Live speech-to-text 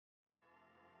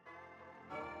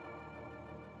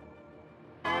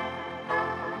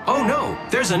Oh no,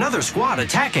 there's another squad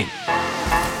attacking.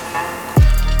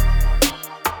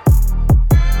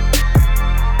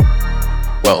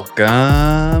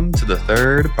 Welcome to the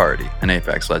Third Party, an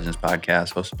Apex Legends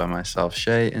podcast hosted by myself,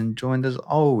 Shay, and joined as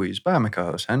always by my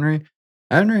co-host, Henry.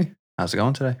 Henry, how's it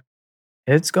going today?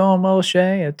 It's going well,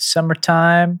 Shay. It's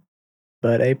summertime,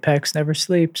 but Apex never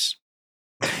sleeps.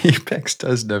 Apex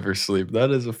does never sleep. That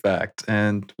is a fact.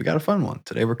 And we got a fun one.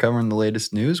 Today we're covering the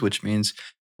latest news, which means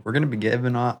we're going to be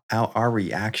giving out our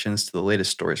reactions to the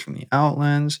latest stories from the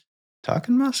Outlands,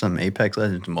 talking about some Apex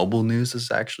Legends mobile news. This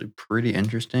is actually pretty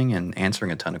interesting and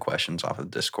answering a ton of questions off of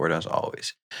Discord as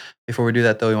always. Before we do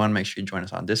that, though, we want to make sure you join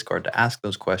us on Discord to ask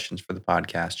those questions for the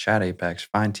podcast, chat Apex,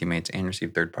 find teammates, and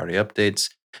receive third-party updates.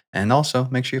 And also,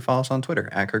 make sure you follow us on Twitter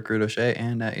at KirkRudoshay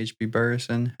and at HB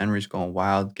Burrison. Henry's going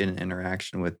wild, getting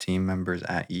interaction with team members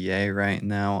at EA right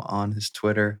now on his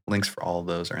Twitter. Links for all of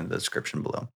those are in the description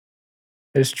below.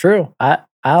 It's true. I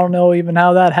don't know even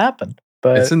how that happened,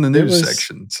 but It's in the news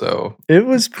section, so it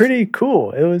was pretty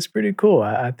cool. It was pretty cool.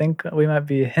 I think we might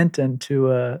be hinting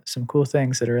to some cool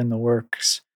things that are in the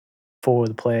works for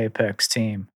the Play Apex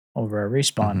team over at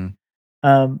Respawn.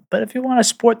 But if you want to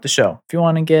support the show, if you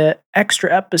want to get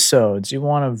extra episodes, you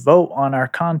want to vote on our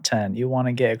content, you want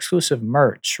to get exclusive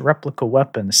merch, replica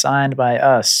weapons signed by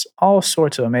us, all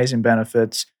sorts of amazing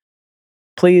benefits,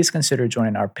 please consider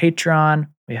joining our Patreon.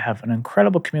 We have an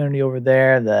incredible community over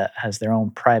there that has their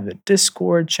own private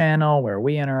Discord channel where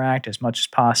we interact as much as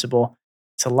possible.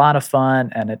 It's a lot of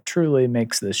fun, and it truly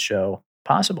makes this show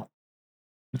possible.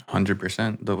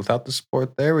 100%. But without the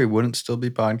support there, we wouldn't still be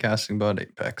podcasting about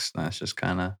Apex. That's just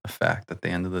kind of a fact at the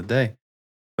end of the day.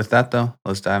 With that, though,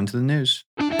 let's dive into the news.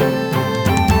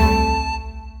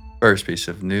 First piece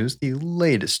of news, the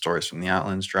latest stories from the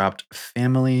Outlands dropped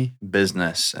family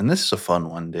business. And this is a fun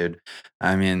one, dude.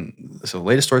 I mean, so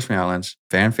latest stories from the Outlands,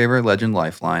 fan favorite legend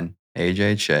Lifeline,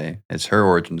 AJ Che. It's her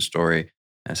origin story,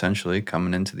 essentially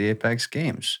coming into the Apex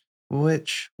games,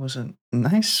 which was a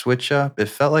nice switch up. It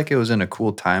felt like it was in a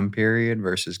cool time period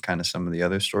versus kind of some of the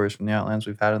other stories from the Outlands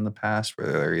we've had in the past, where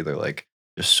they're either like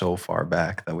just so far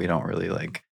back that we don't really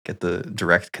like get the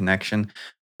direct connection.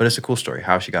 But it's a cool story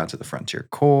how she got into the Frontier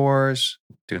Corps,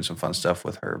 doing some fun stuff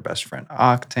with her best friend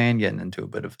Octane, getting into a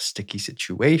bit of a sticky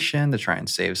situation to try and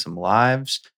save some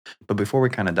lives. But before we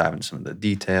kind of dive into some of the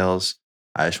details,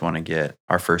 I just want to get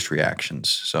our first reactions.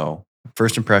 So,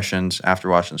 first impressions after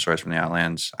watching the stories from the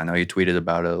Outlands. I know you tweeted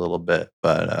about it a little bit,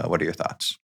 but what are your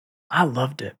thoughts? I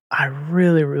loved it. I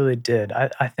really, really did.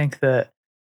 I think that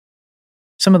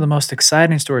some of the most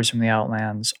exciting stories from the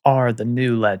Outlands are the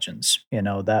new legends,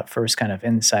 that first kind of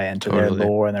insight into their Totally.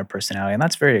 lore and their personality. And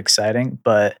that's very exciting.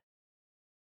 But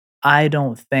I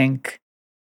don't think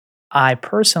I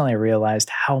personally realized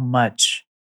how much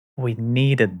we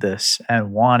needed this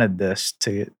and wanted this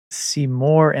to see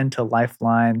more into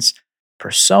Lifeline's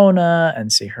persona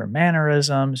and see her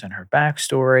mannerisms and her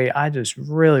backstory. I just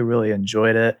really, really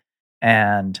enjoyed it.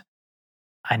 And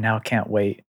I now can't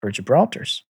wait for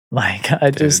Gibraltar's. Like,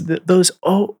 Dude. those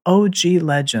OG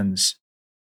legends,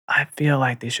 I feel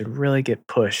like they should really get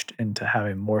pushed into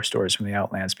having more stories from the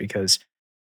Outlands because,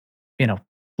 you know,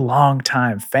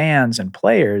 longtime fans and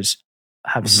players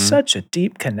have Hmm. such a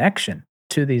deep connection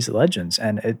to these legends.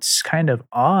 And it's kind of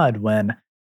odd when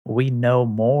we know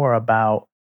more about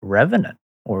Revenant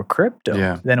or Crypto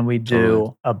Yeah, than we totally.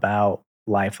 do about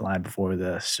Lifeline before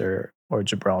this or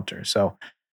Gibraltar. So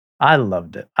I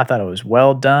loved it. I thought it was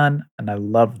well done, and I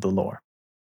loved the lore.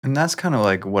 And that's kind of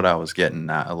like what I was getting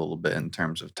at a little bit in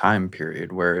terms of time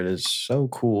period, where it is so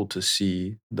cool to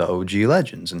see the OG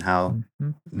legends and how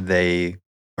Mhm. they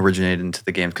originated into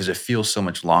the game because it feels so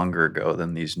much longer ago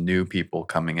than these new people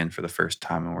coming in for the first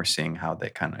time. And we're seeing how they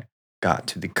kind of got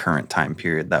to the current time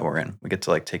period that we're in. We get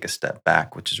to like take a step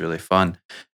back, which is really fun.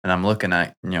 And I'm looking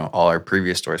at, all our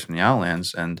previous stories from the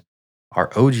Outlands and our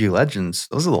OG legends.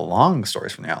 Those are the long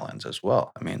stories from the Outlands as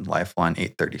well. I mean, Lifeline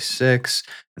 836,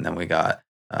 and then we got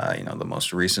the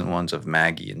most recent ones of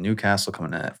Maggie and Newcastle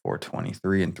coming in at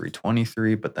 423 and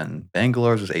 323, but then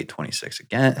Bangalore's was 826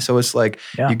 again. So it's like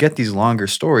Yeah. you get these longer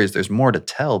stories. There's more to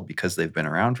tell because they've been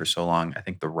around for so long. I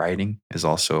think the writing is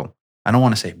also, I don't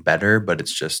want to say better, but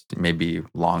it's just maybe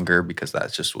longer because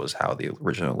that just was how the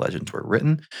original legends were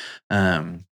written.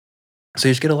 Um, so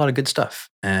you just get a lot of good stuff.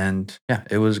 And yeah,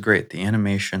 it was great. The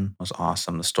animation was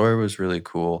awesome. The story was really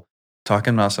cool.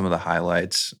 Talking about some of the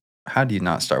highlights, how do you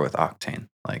not start with Octane?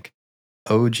 Like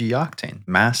OG Octane,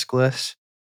 maskless,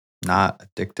 not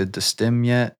addicted to stim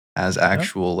yet, has Yep.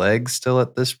 actual legs still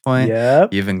at this point.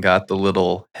 Yep. You even got the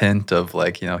little hint of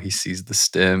like, he sees the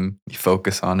stim, you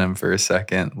focus on him for a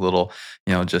second, little,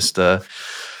 just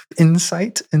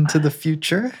insight into the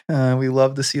future. We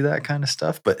love to see that kind of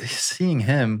stuff, but seeing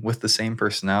him with the same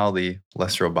personality,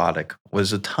 less robotic,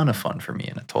 was a ton of fun for me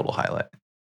and a total highlight.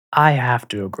 I have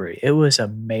to agree. It was a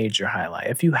major highlight.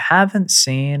 If you haven't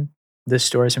seen the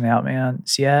Stories from the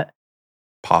Outlands yet,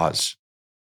 Pause.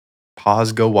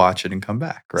 Pause, go watch it, and come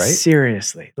back, right?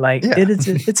 seriously, like, Yeah.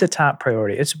 it's a top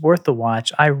priority. It's worth the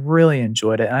watch. I really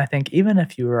enjoyed it, and I think even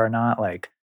if you are not,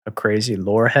 like, a crazy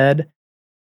lore head,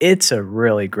 it's a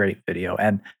really great video,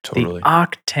 and the Totally.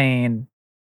 Octane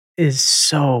is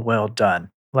so well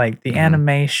done. Like, the Mhm.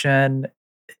 animation,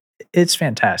 it's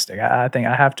fantastic. I think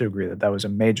I have to agree that that was a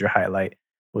major highlight,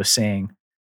 was seeing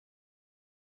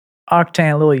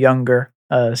Octane a little younger,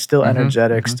 still Mhm.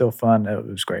 energetic, Mhm. still fun. It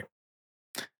was great.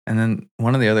 And then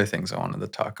one of the other things I wanted to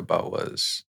talk about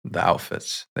was the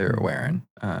outfits they were Mhm. wearing.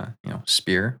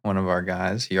 Spear, one of our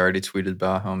guys, he already tweeted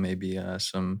about how maybe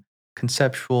some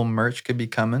conceptual merch could be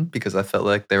coming because I felt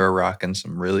like they were rocking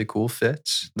some really cool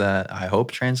fits that I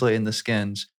hope translate into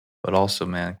skins. But also,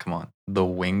 man, come on, the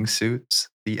wingsuits,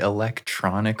 the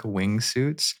electronic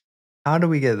wingsuits. How do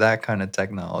we get that kind of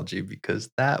technology?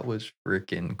 Because that was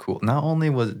freaking cool. Not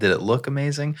only did it look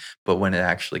amazing, but when it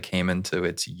actually came into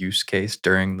its use case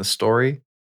during the story,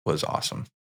 was awesome.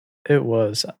 It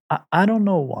was. I don't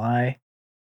know why,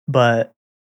 but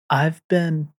I've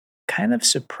been kind of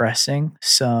suppressing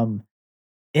some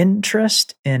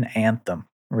interest in Anthem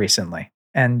recently,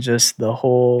 and just the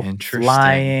whole Interesting,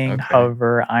 flying, okay.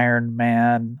 hover, Iron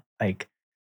Man, like,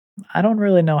 I don't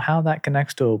really know how that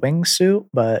connects to a wingsuit,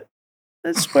 but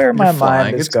that's where You're my mind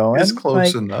flying, is it's going,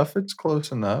 close like, enough, it's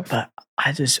close enough. but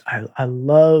I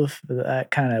love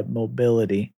that kind of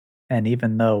mobility, and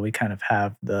even though we kind of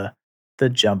have the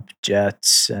jump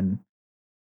jets and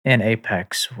in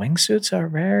Apex, wingsuits are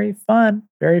very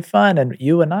fun, and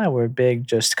you and I were big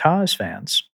Just Cause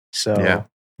fans, Yeah, so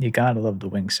you gotta love the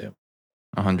wingsuit.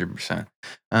 100%.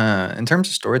 In terms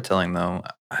of storytelling, though,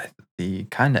 the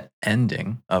kinda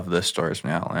ending of the Stories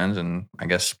from the Outlands, and I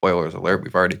guess spoilers alert,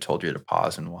 we've already told you to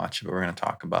pause and watch it, but we're gonna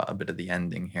talk about a bit of the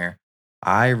ending here.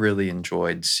 I really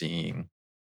enjoyed seeing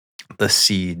the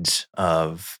seeds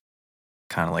of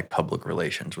kind of like public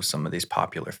relations with some of these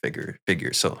popular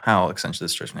figures. So how essentially the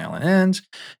Stories from the Outland ends,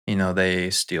 they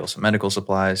steal some medical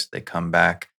supplies, they come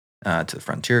back to the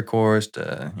Frontier Corps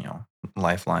to,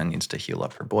 Lifeline needs to heal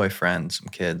up her boyfriend, some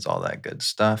kids, all that good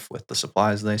stuff with the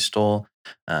supplies they stole.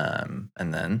 And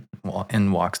then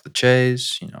in walks the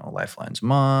Chase, Lifeline's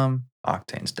mom,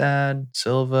 Octane's dad,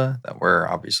 Silva, that we're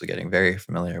obviously getting very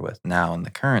familiar with now in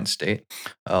the current state,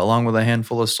 along with a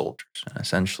handful of soldiers. And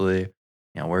essentially,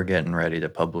 we're getting ready to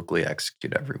publicly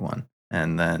execute everyone.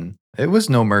 And then it was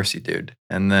no mercy, dude.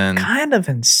 And then, Kind of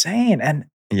insane, and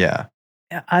yeah.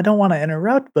 I don't wanna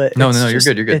interrupt, but No, no, no, you're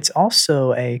good. You're good. it's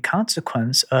also a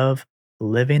consequence of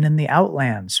living in the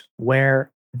Outlands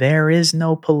where there is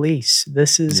no police.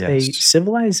 This is a Yes.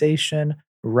 civilization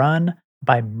run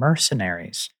by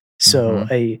mercenaries. So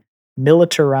Hmm. a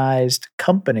militarized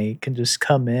company can just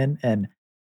come in and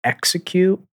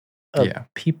execute Yeah.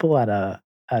 people at a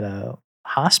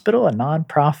hospital, a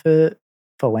nonprofit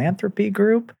philanthropy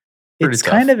group. Pretty It's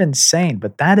kind tough. of insane,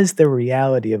 but that is the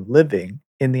reality of living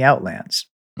in the Outlands.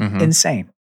 Hmm. Insane.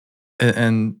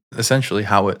 And essentially,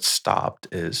 how it stopped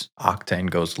is Octane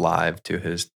goes live to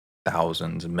his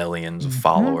thousands, millions of Mhm.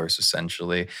 followers,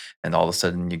 essentially. And all of a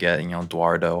sudden, you get,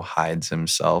 Eduardo hides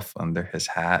himself under his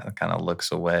hat and kind of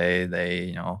looks away.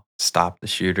 They, stop the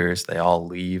shooters. They all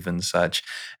leave and such.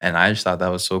 And I just thought that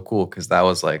was so cool because that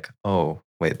was like, oh,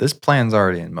 wait, this plan's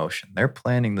already in motion. They're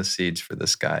planting the seeds for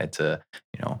this guy to,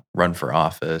 run for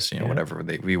office, Yep. whatever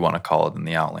we want to call it in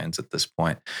the Outlands at this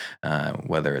point,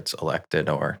 whether it's elected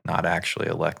or not actually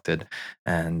elected.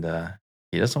 And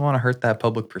he doesn't want to hurt that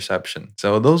public perception.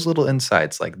 So those little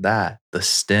insights like that, the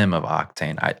stem of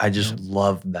Octane, I just Yep.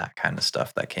 love that kind of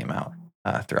stuff that came out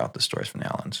throughout the Stories from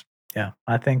the Outlands. Yeah.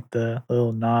 I think the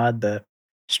little nod that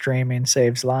streaming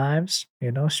saves lives,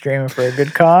 streaming for a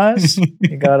good cause.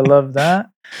 You gotta love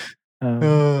that.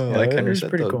 Yeah, Like it Henry was said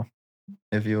pretty though, cool.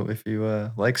 if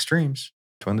you like streams,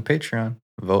 join the Patreon.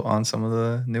 Vote on some of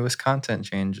the newest content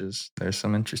changes. There's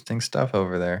some interesting stuff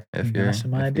over there. If You got you're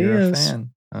some if you're a ideas.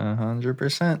 fan,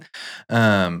 100%.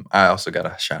 I also got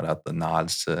to shout out the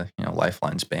nods to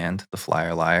Lifeline's band, the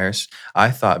Flyer Liars.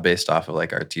 I thought based off of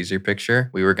like our teaser picture,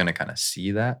 we were gonna kind of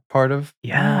see that part of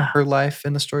Yeah. her life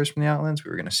in the Stories from the Outlands. We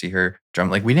were gonna see her drum.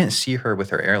 Like we didn't see her with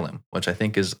her heirloom, which I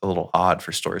think is a little odd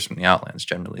for Stories from the Outlands,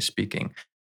 generally speaking.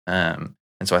 And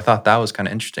so I thought that was kind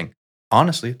of interesting.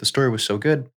 Honestly, the story was so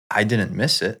good, I didn't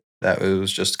miss it. That it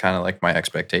was just kind of like my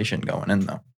expectation going in,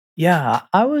 though. Yeah,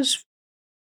 I was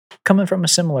coming from a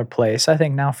similar place. I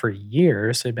think now for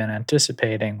years they've been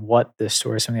anticipating what this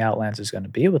Stories from the Outlands is going to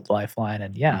be with Lifeline.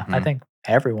 And yeah, I Hmm. think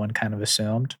everyone kind of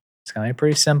assumed it's going to be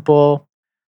pretty simple.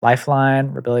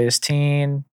 Lifeline, rebellious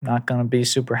teen, not going to be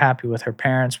super happy with her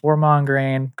parents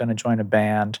warmongering, going to join a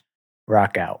band,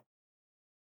 rock out.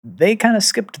 They kind of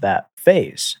skipped that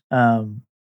phase,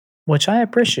 which I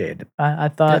appreciated. I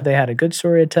thought Yeah. they had a good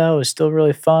story to tell. It was still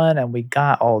really fun, and we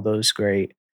got all those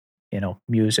great,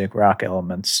 music, rock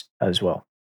elements as well.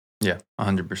 Yeah.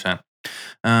 100%.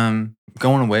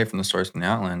 Going away from the stories from the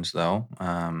Outlands, though,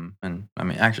 and I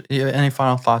mean, actually, any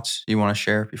final thoughts you want to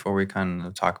share before we kind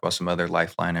of talk about some other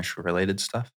Lifeline-ish related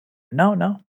stuff? No,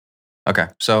 no. Okay,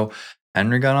 so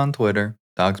Henry got on Twitter,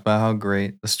 talks about how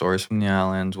great the stories from the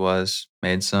Islands was,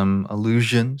 made some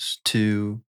allusions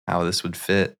to how this would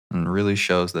fit, and really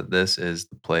shows that this is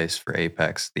the place for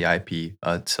Apex, the IP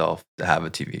itself, to have a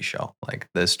TV show. Like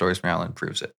this Stories from the Island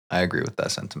proves it. I agree with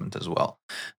that sentiment as well.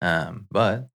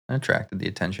 But it attracted the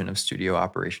attention of studio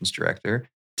operations director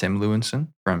Tim Lewinson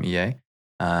from EA.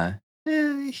 Uh,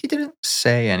 he didn't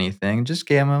say anything, just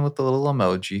gave him with a little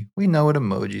emoji. We know what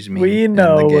emojis mean We in the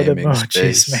know what gaming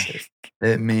emojis space.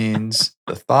 mean. It means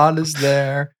the thought is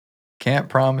there, can't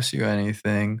promise you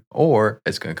anything, or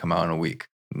it's going to come out in a week.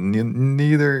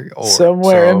 Neither or.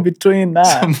 Somewhere in So between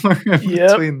that. somewhere in Yep.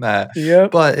 between that.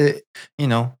 Yep. But you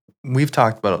know, we've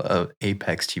talked about a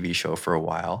Apex TV show for a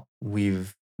while.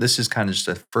 This is kind of just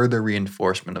a further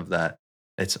reinforcement of that.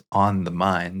 It's on the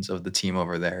minds of the team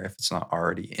over there if it's not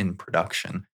already in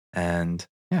production. And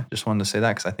yeah, just wanted to say that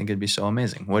because I think it'd be so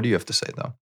amazing. What do you have to say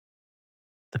though?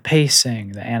 The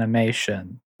pacing, the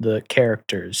animation, the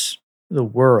characters, the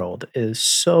world is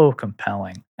so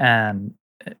compelling. And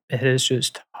it is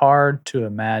just hard to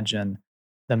imagine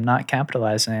them not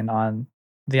capitalizing on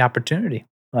the opportunity.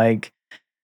 Like,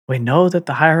 we know that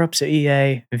the higher ups at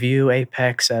EA view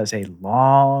Apex as a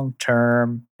long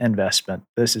term investment.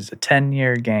 This is a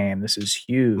 10-year game. This is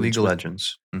League huge. of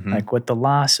Legends. Mm-hmm. Like with the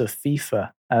loss of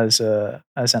FIFA as an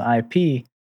IP,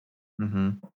 Mm-hmm.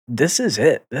 this is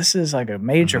it. This is like a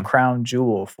major Mm-hmm. crown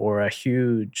jewel for a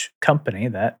huge company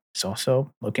that is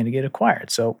also looking to get acquired.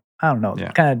 So I don't know,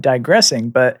 Yeah. kind of digressing,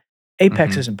 but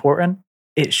Apex Mm-hmm. is important.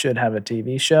 It should have a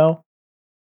TV show.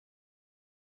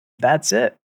 That's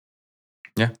it.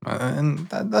 Yeah, and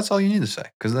that's all you need to say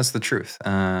because that's the truth.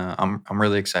 I'm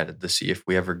really excited to see if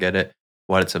we ever get it,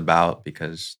 what it's about,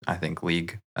 because I think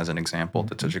League, as an example,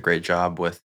 did Mhm. such a great job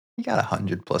with. You got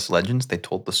 100 plus legends. They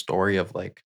told the story of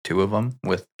like two of them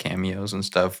with cameos and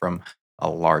stuff from a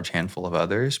large handful of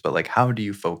others. But like, how do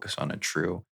you focus on a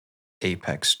true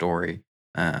Apex story?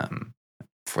 Um,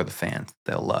 for the fans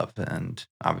they'll love. And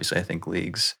obviously, I think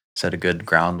Leagues set a good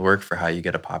groundwork for how you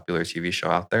get a popular TV show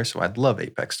out there. So I'd love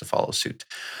Apex to follow suit.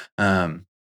 Um,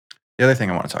 the other thing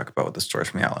I want to talk about with the stories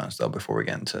from the Outlands, though, before we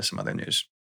get into some other news,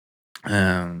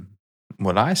 um,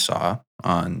 what I saw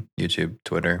on YouTube,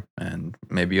 Twitter, and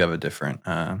maybe you have a different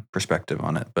perspective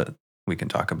on it, but we can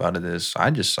talk about it. Is I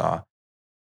just saw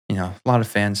a lot of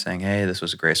fans saying, "Hey, this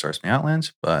was a great source in the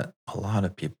Outlands," but a lot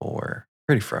of people were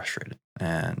pretty frustrated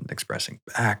and expressing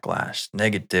backlash,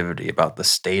 negativity about the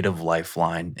state of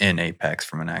Lifeline in Apex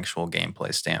from an actual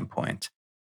gameplay standpoint.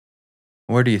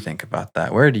 What do you think about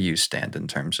that? Where do you stand in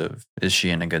terms of is she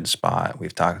in a good spot?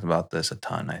 We've talked about this a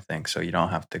ton, I think, so you don't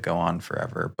have to go on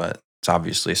forever, but it's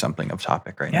obviously something of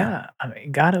topic right now. Yeah, I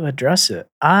mean, got to address it.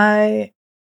 I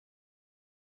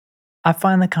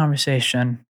find the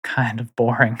conversation kind of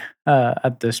boring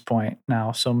at this point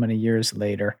now, so many years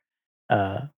later.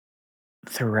 Uh,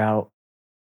 throughout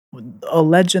a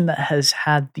legend that has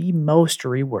had the most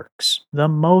reworks, the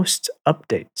most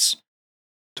updates.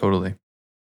 Totally.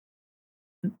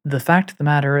 The fact of the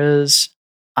matter is,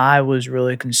 I was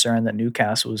really concerned that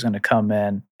Newcastle was going to come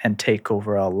in and take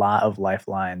over a lot of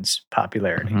Lifeline's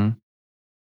popularity. Mhm.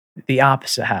 The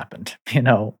opposite happened.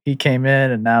 He came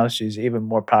in and now she's even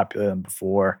more popular than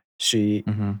before. She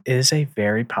Mhm. is a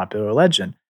very popular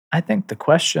legend. I think the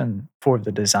question for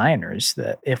the designers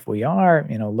that if we are,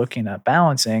 looking at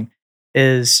balancing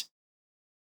is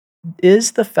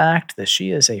the fact that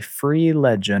she is a free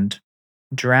legend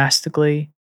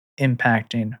drastically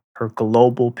impacting her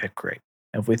global pick rate?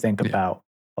 If we think Yeah. about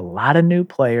a lot of new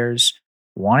players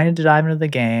wanting to dive into the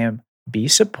game, be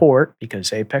support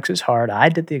because Apex is hard. I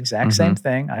did the exact same Mhm.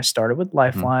 thing. I started with Mhm.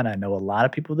 Lifeline. I know a lot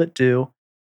of people that do.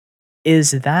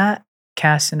 Is that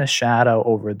casting a shadow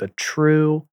over the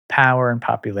true power and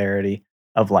popularity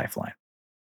of Lifeline?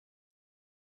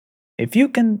 If you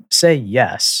can say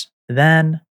yes,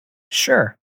 then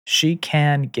sure, she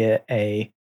can get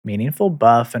a meaningful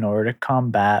buff in order to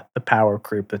combat the power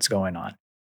creep that's going on.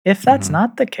 If that's Mhm.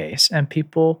 not the case and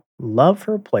people love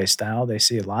her playstyle, they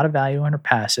see a lot of value in her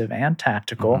passive and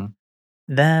tactical, Mhm.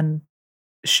 then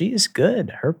she's good.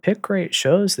 Her pick rate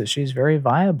shows that she's very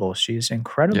viable. She's Yeah.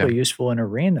 incredibly useful in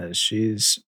arenas.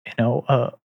 She's,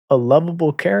 a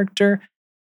lovable character.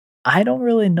 I don't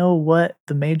really know what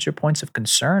the major points of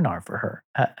concern are for her.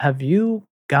 Have you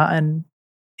gotten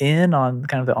in on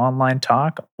kind of the online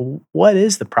talk? What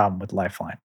is the problem with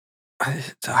Lifeline?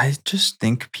 I just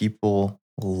think people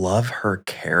love her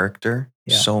character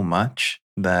Yeah. so much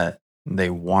that they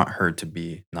want her to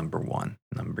be number 1,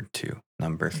 number 2,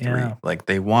 number 3. Yeah. Like,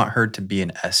 they want her to be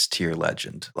an S tier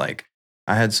legend. Like,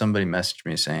 I had somebody message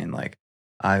me saying, like,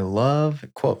 "I love"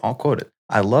 I'll quote it,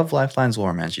 "I love Lifeline's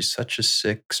lore, man. She's such a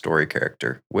sick story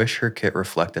character. Wish her kit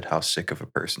reflected how sick of a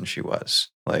person she was."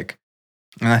 Like,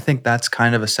 and I think that's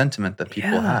kind of a sentiment that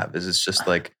people Yeah. have is it's just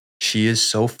like, she is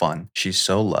so fun, she's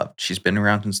so loved, she's been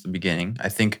around since the beginning. I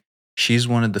think she's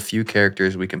one of the few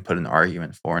characters we can put an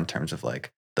argument for in terms of,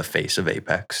 like, the face of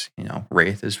Apex,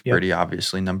 Wraith is Yep. pretty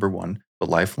obviously number 1, but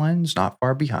Lifeline's not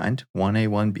far behind, 1A,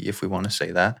 1B if we wanna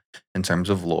say that, in terms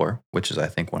of lore, which is, I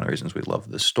think, one of the reasons we love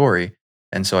this story,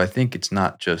 and so I think it's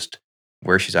not just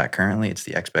where she's at currently, it's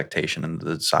the expectation and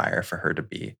the desire for her to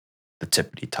be the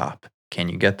tippity top. Can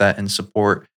you get that in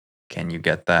support? Can you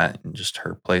get that in just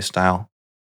her play style?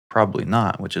 Probably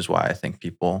not, which is why I think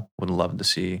people would love to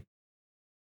see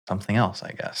something else,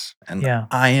 I guess. And Yeah.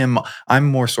 I'm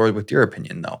more sort with your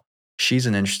opinion though. She's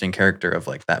an interesting character of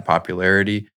like that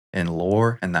popularity in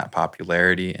lore and that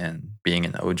popularity in being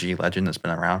an OG legend that's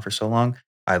been around for so long.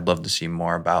 I'd love to see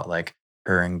more about like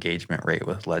her engagement rate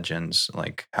with legends,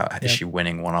 like how is Yep. she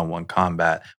winning one-on-one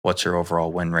combat? What's her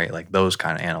overall win rate? Like those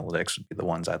kind of analytics would be the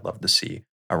ones I'd love to see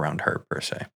around her per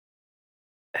se.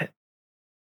 It,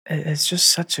 it's just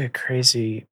such a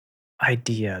crazy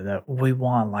idea that we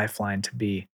want Lifeline to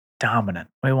be dominant.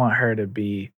 We want her to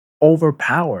be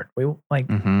overpowered. Like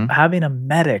Mhm. having a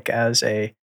medic as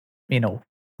a, you know,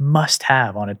 must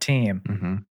have on a team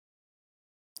Mhm.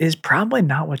 is probably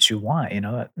not what you want.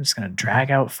 It's going to Mhm. drag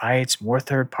out fights, more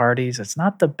third parties. It's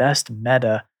not the best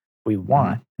meta we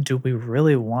want. Mhm. Do we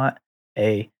really want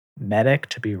a medic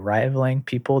to be rivaling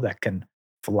people that can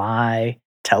fly,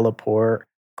 teleport,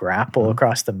 grapple Mhm.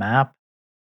 across the map?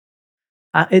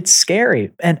 It's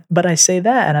scary, but I say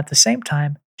that, and at the same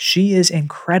time, she is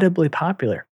incredibly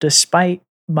popular. Despite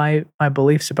my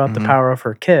beliefs about the Mhm. power of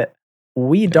her kit,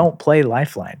 we Yeah. don't play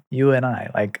Lifeline, you and I.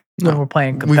 Like, when No. we're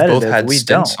playing We've both competitive, had we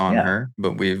stints don't. on Yeah. her,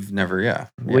 but we've never yeah,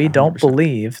 We don't 100%.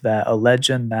 believe that a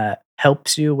legend that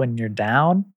helps you when you're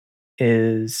down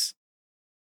is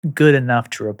good enough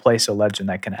to replace a legend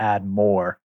that can add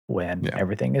more when Yeah.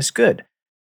 everything is good.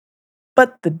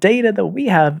 But the data that we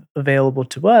have available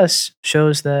to us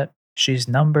shows that she's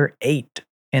number 8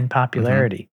 in Mhm.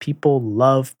 popularity. People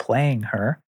love playing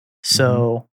her. Mhm.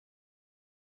 So,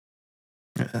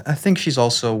 I think she's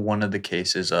also one of the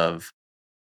cases of,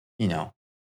 you know,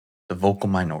 the vocal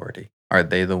minority. Are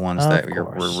they the ones that of we're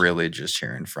course. really just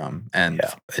hearing from? And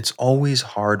Yeah, it's always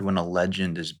hard when a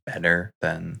legend is better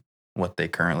than what they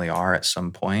currently are at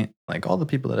some point. Like all the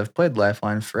people that have played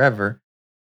Lifeline forever,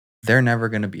 they're never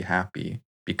gonna be happy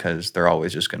because they're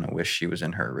always just gonna wish she was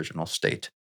in her original state.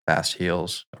 Fast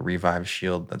heals, a revive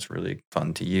shield that's really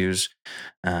fun to use.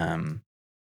 Um,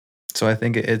 so I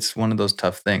think it's one of those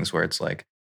tough things where it's like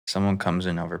someone comes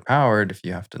in overpowered, if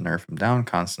you have to nerf them down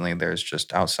constantly, there's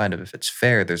just outside of if it's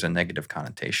fair, there's a negative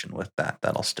connotation with that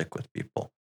that'll stick with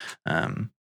people.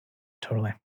 Um,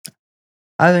 totally.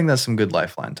 I think that's some good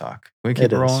Lifeline talk. We It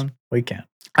keep is. rolling. We can.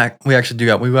 We actually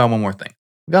we got one more thing.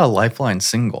 We got a Lifeline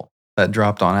single that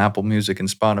dropped on Apple Music and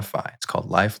Spotify. It's called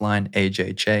Lifeline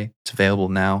AJJ. It's available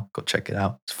now. Go check it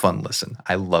out. It's a fun listen.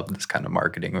 I love this kind of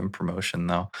marketing and promotion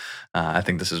though. I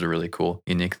think this is a really cool,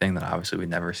 unique thing that obviously we've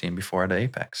never seen before at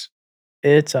Apex.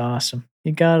 It's awesome.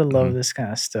 You gotta love Mhm. this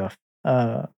kind of stuff.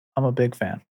 I'm a big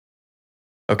fan.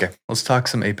 Okay, let's talk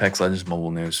some Apex Legends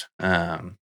mobile news.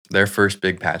 Their first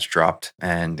big patch dropped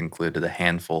and included a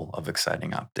handful of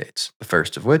exciting updates. The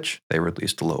first of which they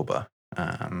released Loba.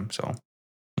 So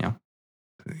you know,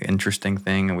 interesting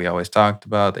thing and we always talked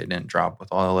about. They didn't drop with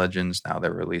all the legends. Now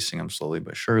they're releasing them slowly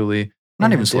but surely. Not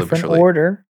In a even slowly but different surely,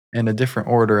 order. in a different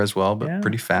order as well, but Yeah.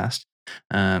 pretty fast.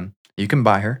 You can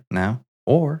buy her now,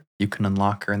 or you can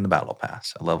unlock her in the battle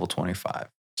pass at level 25.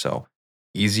 So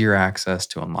easier access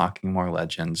to unlocking more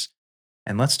legends.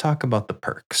 And let's talk about the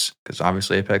perks, because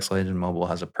obviously Apex Legends Mobile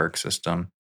has a perk system.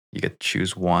 You get to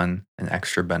choose one, an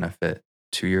extra benefit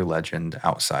to your legend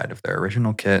outside of their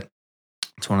original kit.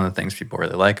 It's one of the things people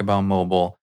really like about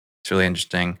mobile. It's really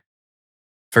interesting.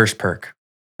 First perk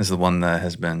is the one that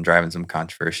has been driving some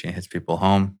controversy and hits people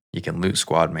home. You can loot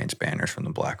squad mates banners from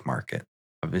the black market.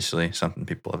 Obviously, something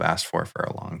people have asked for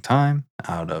a long time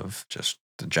out of just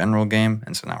the general game.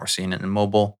 And so now we're seeing it in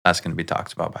mobile. That's going to be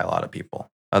talked about by a lot of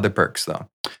people. Other perks, though,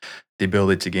 the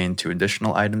ability to gain 2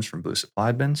 additional items from blue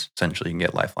supply bins. Essentially, you can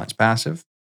get Lifeline's passive.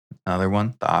 Another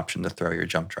one, the option to throw your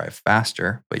jump drive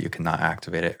faster, but you cannot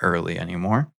activate it early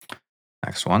anymore.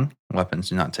 Next one, weapons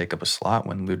do not take up a slot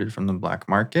when looted from the black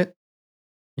market.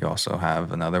 You also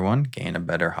have another one, gain a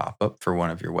better hop up for one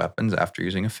of your weapons after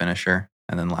using a finisher.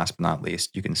 And then last but not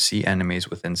least, you can see enemies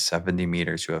within 70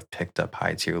 meters who have picked up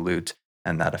high tier loot,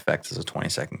 and that effect is a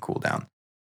 20-second cooldown.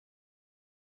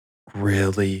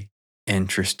 Really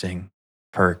interesting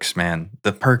perks, man.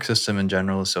 The perk system in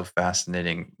general is so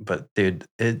fascinating, but dude,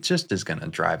 it just is going to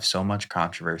drive so much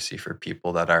controversy for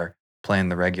people that are playing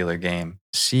the regular game,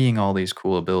 seeing all these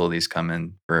cool abilities come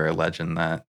in for a legend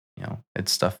that,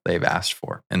 it's stuff they've asked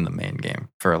for in the main game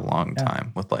for a long Yeah.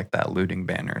 time with like that looting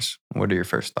banners. What are your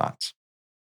first thoughts?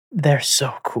 They're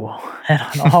so cool. And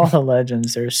on all the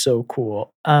legends, they're so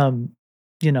cool.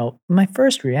 My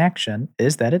first reaction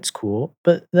is that it's cool,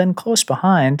 but then close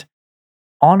behind,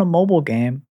 on a mobile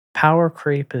game, power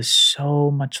creep is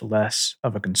so much less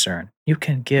of a concern. You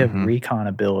can give Hmm. recon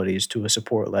abilities to a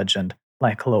support legend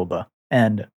like Loba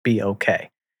and be okay.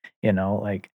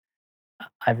 Like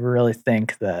I really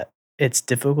think that it's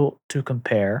difficult to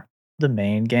compare the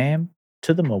main game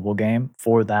to the mobile game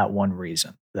for that one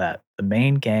reason that the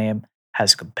main game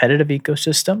has a competitive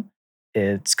ecosystem.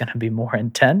 It's going to be more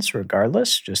intense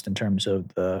regardless, just in terms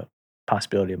of the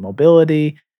possibility of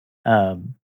mobility,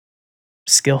 um,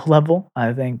 skill level,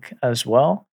 I think, as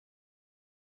well.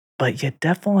 But you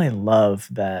definitely love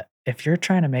that if you're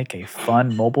trying to make a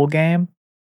fun mobile game,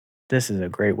 this is a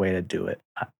great way to do it.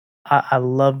 I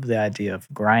love the idea of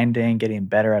grinding, getting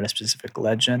better at a specific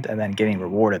legend, and then getting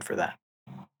rewarded for that.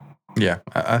 Yeah,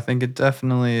 I think it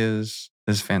definitely is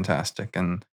fantastic,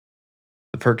 and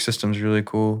the perk system's really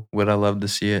cool. Would I love to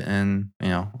see it in,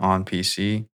 on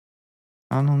PC?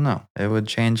 I don't know. It would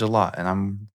change a lot, and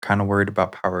I'm kind of worried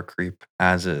about power creep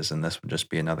as is, and this would just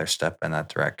be another step in that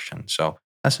direction. So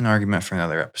that's an argument for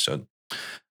another episode.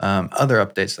 Other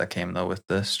updates that came though with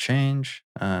this change,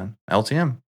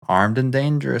 LTM, Armed and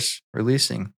Dangerous,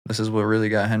 releasing. This is what really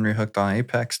got Henry hooked on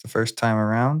Apex the first time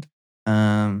around.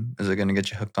 Is it going to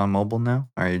get you hooked on mobile now?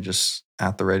 Are you just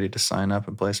at the ready to sign up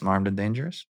and play some Armed and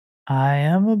Dangerous? I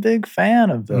am a big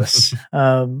fan of this.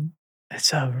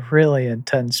 It's a really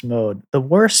intense mode. The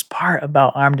worst part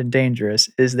about Armed and Dangerous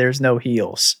is there's no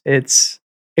heals. It's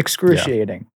Yeah.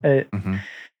 excruciating. Hmm.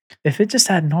 If it just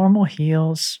had normal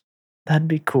heals, that'd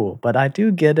be cool. But I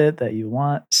do get it that you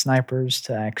want snipers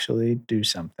to actually do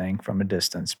something from a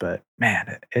distance. But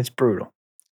man, it's brutal.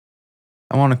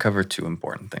 I want to cover 2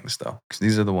 important things though, because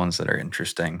these are the ones that are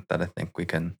interesting that I think we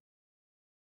don't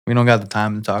got the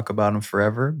time to talk about them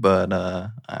forever, but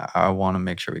I want to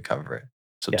make sure we cover it.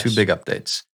 So 2 Yes. big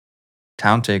updates.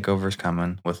 Town Takeover is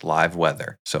coming with live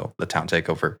weather. So the Town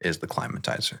Takeover is the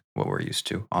climatizer, what we're used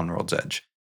to on World's Edge.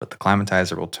 But the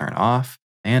climatizer will turn off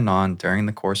and on during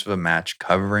the course of a match,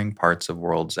 covering parts of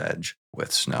World's Edge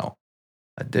with snow.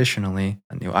 Additionally,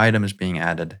 a new item is being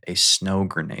added, a snow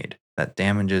grenade that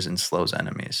damages and slows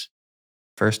enemies.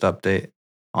 First update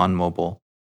on mobile,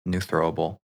 new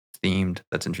throwable, themed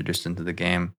that's introduced into the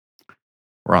game.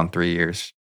 We're on 3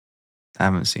 years. I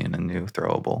haven't seen a new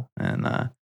throwable in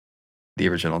the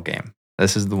original game.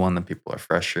 This is the one that people are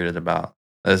frustrated about.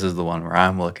 This is the one where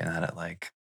I'm looking at it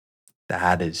like,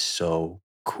 that is so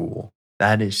cool.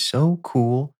 That is so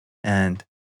cool and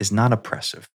is not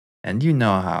oppressive. And you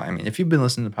know how, I mean, if you've been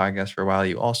listening to the podcast for a while,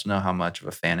 you also know how much of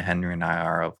a fan Henry and I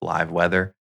are of live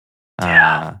weather.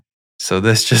 Yeah. Uh, so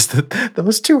this just,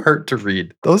 those 2 hurt to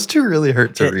read. Those 2 really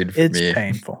hurt to read for It's me.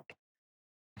 painful.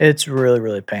 It's really,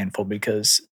 really painful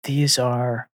because these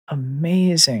are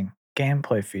amazing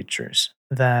gameplay features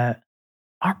that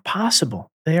are possible.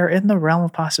 They are in the realm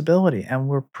of possibility, and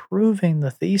we're proving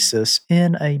the thesis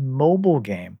in a mobile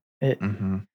game.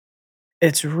 Hmm.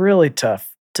 It's really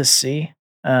tough to see.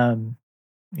 Um,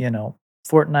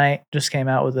 Fortnite just came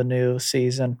out with a new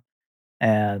season,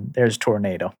 and there's a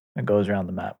tornado that goes around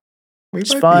the map. We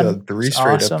It's might be fun. on 3 It's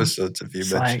straight awesome. episodes of you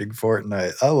It's like mentioning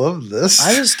Fortnite. I love I this.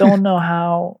 just don't know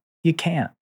how you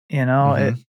can't. You know,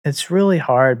 Hmm. it's really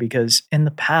hard because in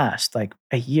the past, like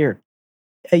a year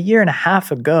and a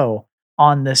half ago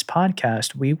on this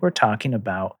podcast, we were talking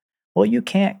about, well, you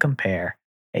can't compare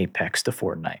Apex to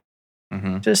Fortnite.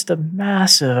 Hmm. Just a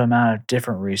massive amount of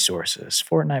different resources.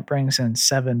 Fortnite brings in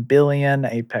 7 billion,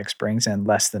 Apex brings in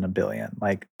less than a billion.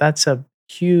 Like, that's a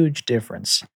huge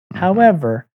difference. Hmm.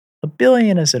 However, a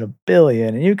billion is at a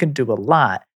billion, and you can do a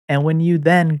lot. And when you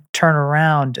then turn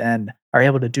around and are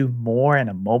able to do more in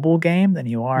a mobile game than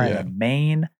you are in a Yeah.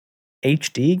 main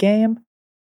HD game,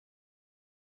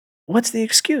 what's the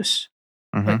excuse?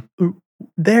 Like, Mhm.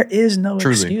 there is no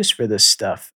Truly. excuse for this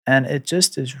stuff, and it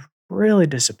just is really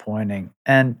disappointing,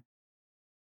 and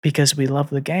because we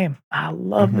love the game. I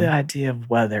love the Mhm. idea of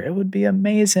weather. It would be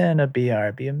amazing in a BR,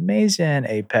 it'd be amazing in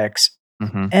Apex,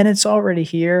 Mhm. and it's already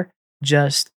here,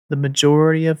 just the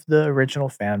majority of the original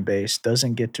fan base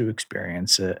doesn't get to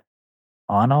experience it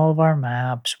on all of our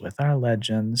maps with our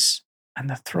legends and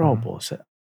the Mhm. throwables.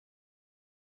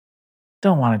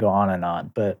 Don't wanna go on and on,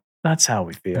 but that's how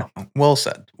we Yeah, feel. well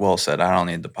said, well said. I don't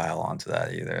need to pile on to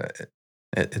that either.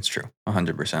 It's true,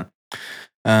 100%.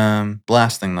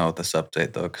 Last thing though with this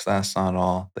update though, because that's not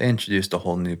all. They introduced a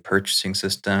whole new purchasing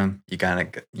system. You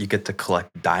get to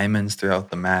collect diamonds throughout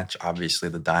the match. Obviously,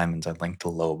 the diamonds are linked to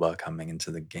Loba coming into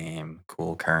the game.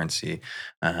 Cool currency.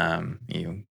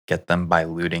 You get them by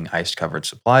looting ice-covered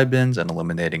supply bins and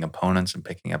eliminating opponents and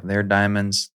picking up their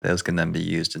diamonds. Those can then be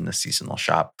used in the seasonal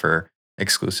shop for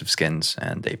exclusive skins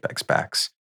and Apex packs.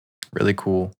 Really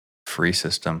cool free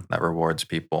system that rewards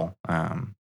people.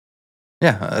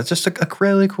 Yeah, it's just a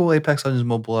really cool Apex Legends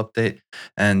mobile update,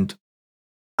 and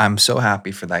I'm so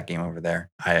happy for that game over there.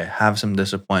 I have some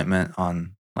disappointment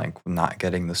on, like, not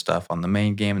getting the stuff on the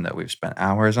main game that we've spent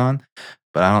hours on,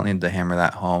 but I don't need to hammer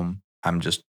that home. I'm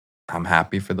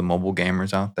happy for the mobile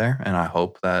gamers out there, and I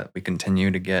hope that we continue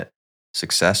to get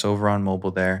success over on mobile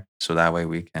there, so that way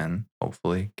we can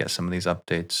hopefully get some of these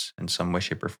updates in some way,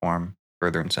 shape, or form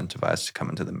further incentivized to come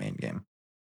into the main game.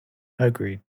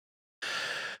 Agreed.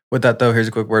 With that, though, here's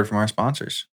a quick word from our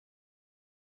sponsors.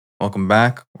 Welcome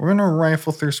back. We're going to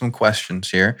rifle through some questions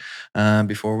here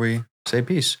before we say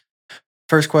peace.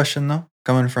 First question, though,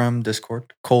 coming from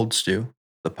Discord, Cold Stew.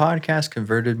 The podcast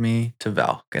converted me to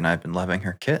Valk, and I've been loving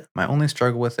her kit. My only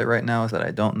struggle with it right now is that I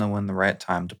don't know when the right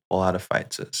time to pull out of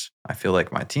fights is. I feel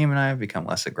like my team and I have become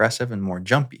less aggressive and more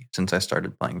jumpy since I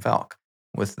started playing Valk.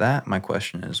 With that, my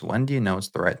question is, when do you know it's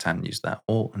the right time to use that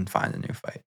ult and find a new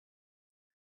fight?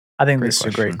 I think Great this is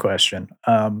a great question.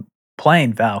 question.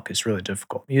 Playing Valk is really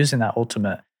difficult. Using that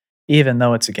ultimate, even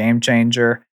though it's a game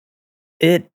changer,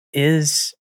 it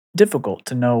is difficult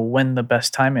to know when the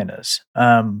best timing is.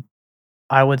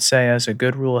 I would say, as a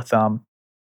good rule of thumb,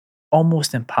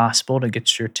 almost impossible to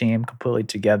get your team completely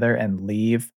together and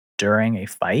leave during a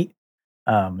fight.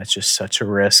 It's just such a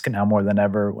risk now more than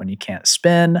ever when you can't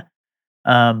spin.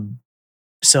 Um,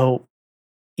 so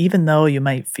even though you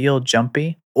might feel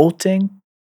jumpy, ulting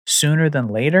sooner than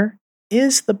later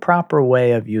is the proper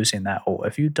way of using that ult.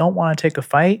 If you don't want to take a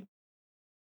fight,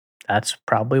 that's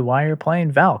probably why you're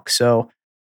playing Valk. So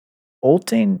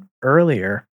ulting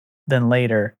earlier than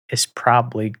later is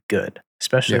probably good,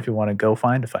 especially Yeah. if you want to go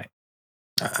find a fight.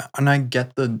 And I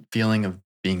get the feeling of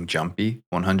being jumpy Mhm.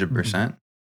 100%,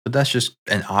 but that's just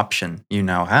an option you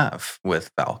now have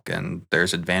with Valk, and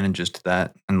there's advantages to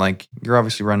that. And like, you're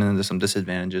obviously running into some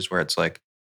disadvantages where it's like,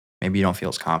 maybe you don't feel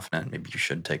as confident. Maybe you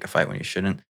should take a fight when you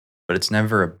shouldn't. But it's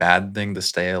never a bad thing to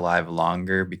stay alive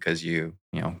longer because you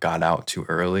got out too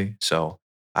early. So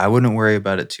I wouldn't worry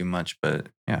about it too much. But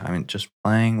yeah, I mean, just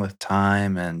playing with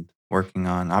time and working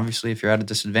on. Obviously, if you're at a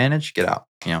disadvantage, get out.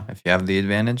 If you have the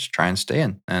advantage, try and stay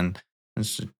in. And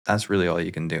that's really all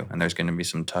you can do. And there's going to be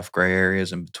some tough gray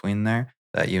areas in between there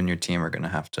that you and your team are going to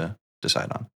have to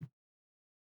decide on.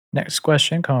 Next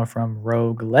question coming from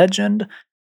Rogue Legend.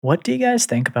 What do you guys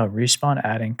think about Respawn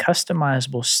adding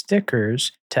customizable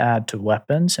stickers to add to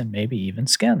weapons and maybe even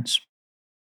skins?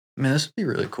 I mean, this would be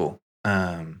really cool.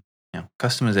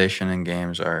 Customization in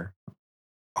games are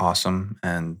awesome,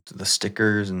 and the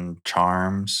stickers and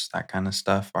charms, that kind of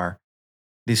stuff, are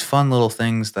these fun little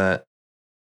things that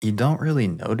you don't really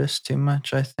notice too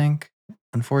much, I think,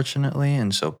 unfortunately.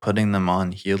 And so putting them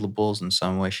on healables in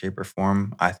some way, shape, or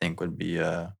form, I think would be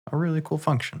a really cool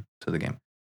function to the game.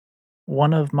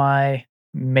 One of my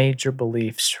major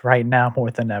beliefs right now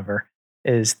more than ever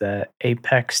is that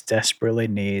Apex desperately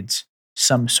needs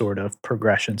some sort of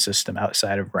progression system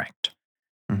outside of ranked,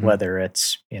 Hmm. whether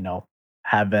it's,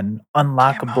 having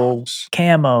unlockable Camos.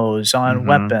 camos on Hmm.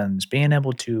 weapons, being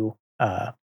able to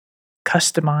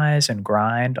customize and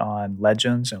grind on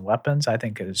legends and weapons, I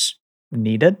think is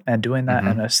needed. And doing that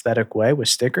in Hmm. an aesthetic way with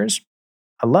stickers,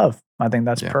 I love. I think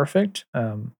that's Yeah. perfect.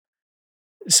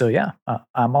 So yeah,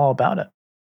 I'm all about it.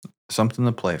 Something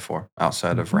to play for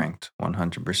outside of Mhm. ranked.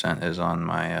 100% is on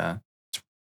my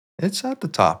it's at the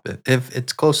top. If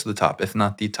it's close to the top, if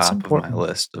not the It's top of my important.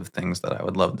 list of things that I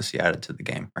would love to see added to the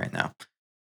game right now.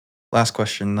 Last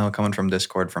question, though, coming from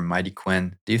Discord from Mighty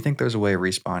Quinn. Do you think there's a way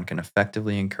Respawn can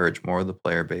effectively encourage more of the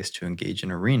player base to engage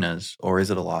in arenas, or is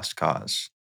it a lost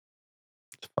cause?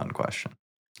 It's a fun question.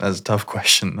 That's a tough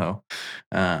question, though.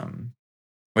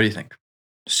 What do you think?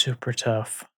 Super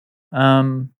tough.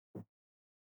 Um,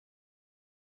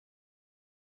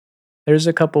 there's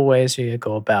a couple ways you could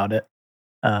go about it.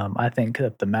 I think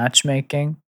that the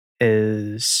matchmaking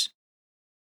is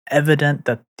evident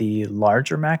that the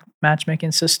larger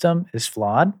matchmaking system is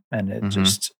flawed, and Mm-hmm.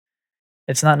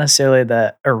 it's not necessarily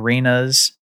that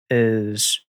arenas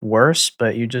is worse,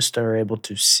 but you just are able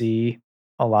to see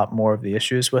a lot more of the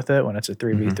issues with it when it's a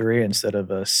Mm-hmm. 3v3 instead of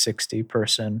a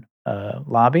 60-person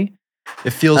lobby.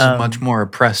 It feels much Um, more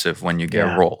oppressive when you get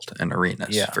yeah, rolled in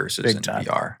arenas yeah, versus big in time.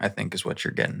 VR, I think is what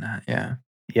you're getting at. Yeah.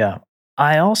 Yeah.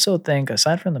 I also think,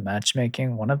 aside from the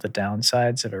matchmaking, one of the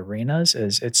downsides of arenas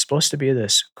is it's supposed to be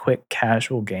this quick,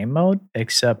 casual game mode,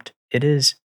 except it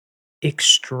is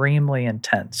extremely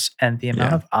intense. And the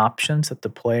amount Yeah. of options that the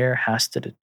player has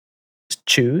to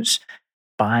choose,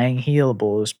 buying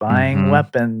healables, buying Mm-hmm.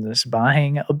 weapons,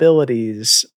 buying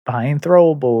abilities, buying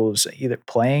throwables, either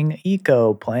playing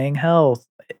eco, playing health,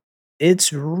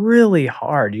 it's really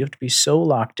hard. You have to be so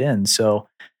locked in. So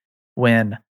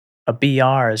when a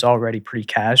BR is already pretty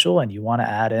casual and you wanna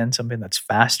add in something that's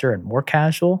faster and more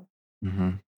casual,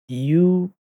 Mm-hmm.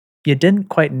 you you didn't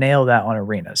quite nail that on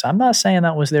arenas. I'm not saying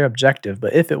that was their objective,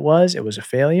 but if it was a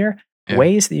failure. Yeah.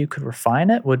 Ways that you could refine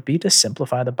it would be to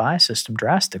simplify the buy system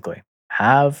drastically.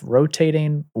 Have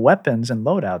rotating weapons and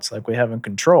loadouts like we have in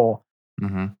Control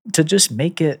Mm-hmm. to just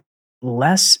make it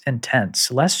less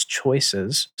intense, less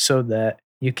choices so that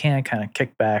you can kinda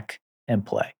kick back and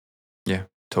play. Yeah,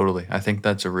 totally. I think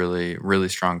that's a really, really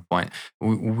strong point.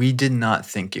 We did not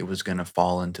think it was going to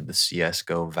fall into the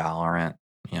CS:GO Valorant,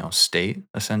 state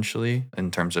essentially in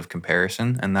terms of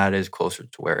comparison, and that is closer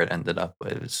to where it ended up.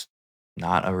 It was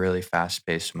not a really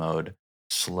fast-paced mode,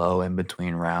 slow in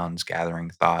between rounds, gathering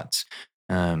thoughts.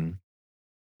 Um,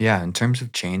 yeah, in terms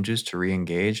of changes to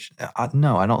re-engage,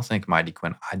 no, I don't think Mighty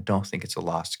Quinn. I don't think it's a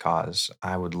lost cause.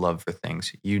 I would love for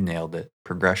things. You nailed it.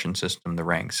 Progression system, the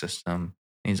rank system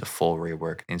needs a full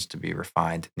rework. Needs to be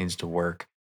refined. Needs to work.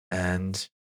 And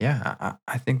yeah,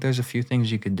 I think there's a few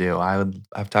things you could do.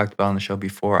 I've talked about on the show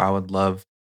before. I would love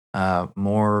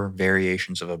more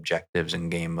variations of objectives and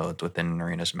game modes within an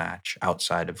arenas match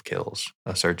outside of kills,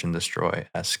 a search and destroy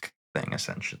esque thing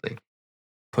essentially.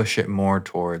 Push it more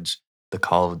towards the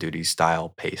Call of Duty style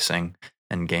pacing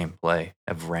and gameplay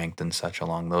of ranked and such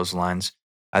along those lines.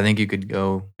 I think you could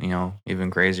go,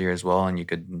 even crazier as well, and you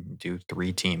could do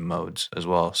 3 team modes as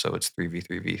well. So it's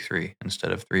 3v3v3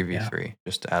 instead of Yeah. 3v3,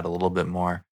 just to add a little bit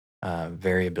more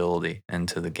variability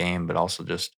into the game, but also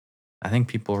just, I think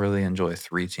people really enjoy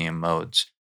 3 team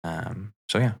modes.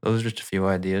 So yeah, those are just a few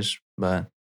ideas. But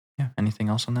yeah, anything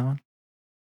else on that one?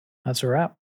 That's a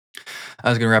wrap. I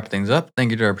was going to wrap things up.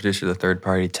 Thank you to our producer, The Third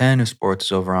Party 10, who supports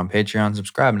us over on Patreon.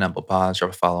 Subscribe on Apple Pods,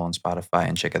 drop a follow on Spotify,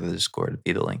 and check out the Discord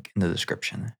via the link in the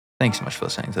description. Thanks so much for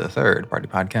listening to The Third Party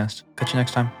Podcast. Catch you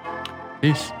next time.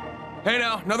 Peace. Hey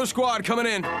now, another squad coming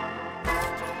in.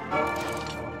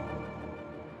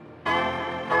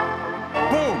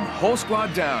 Boom! Whole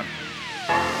squad down.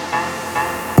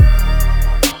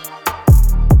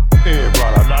 Hey,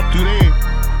 brother, not today.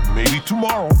 Maybe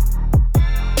tomorrow.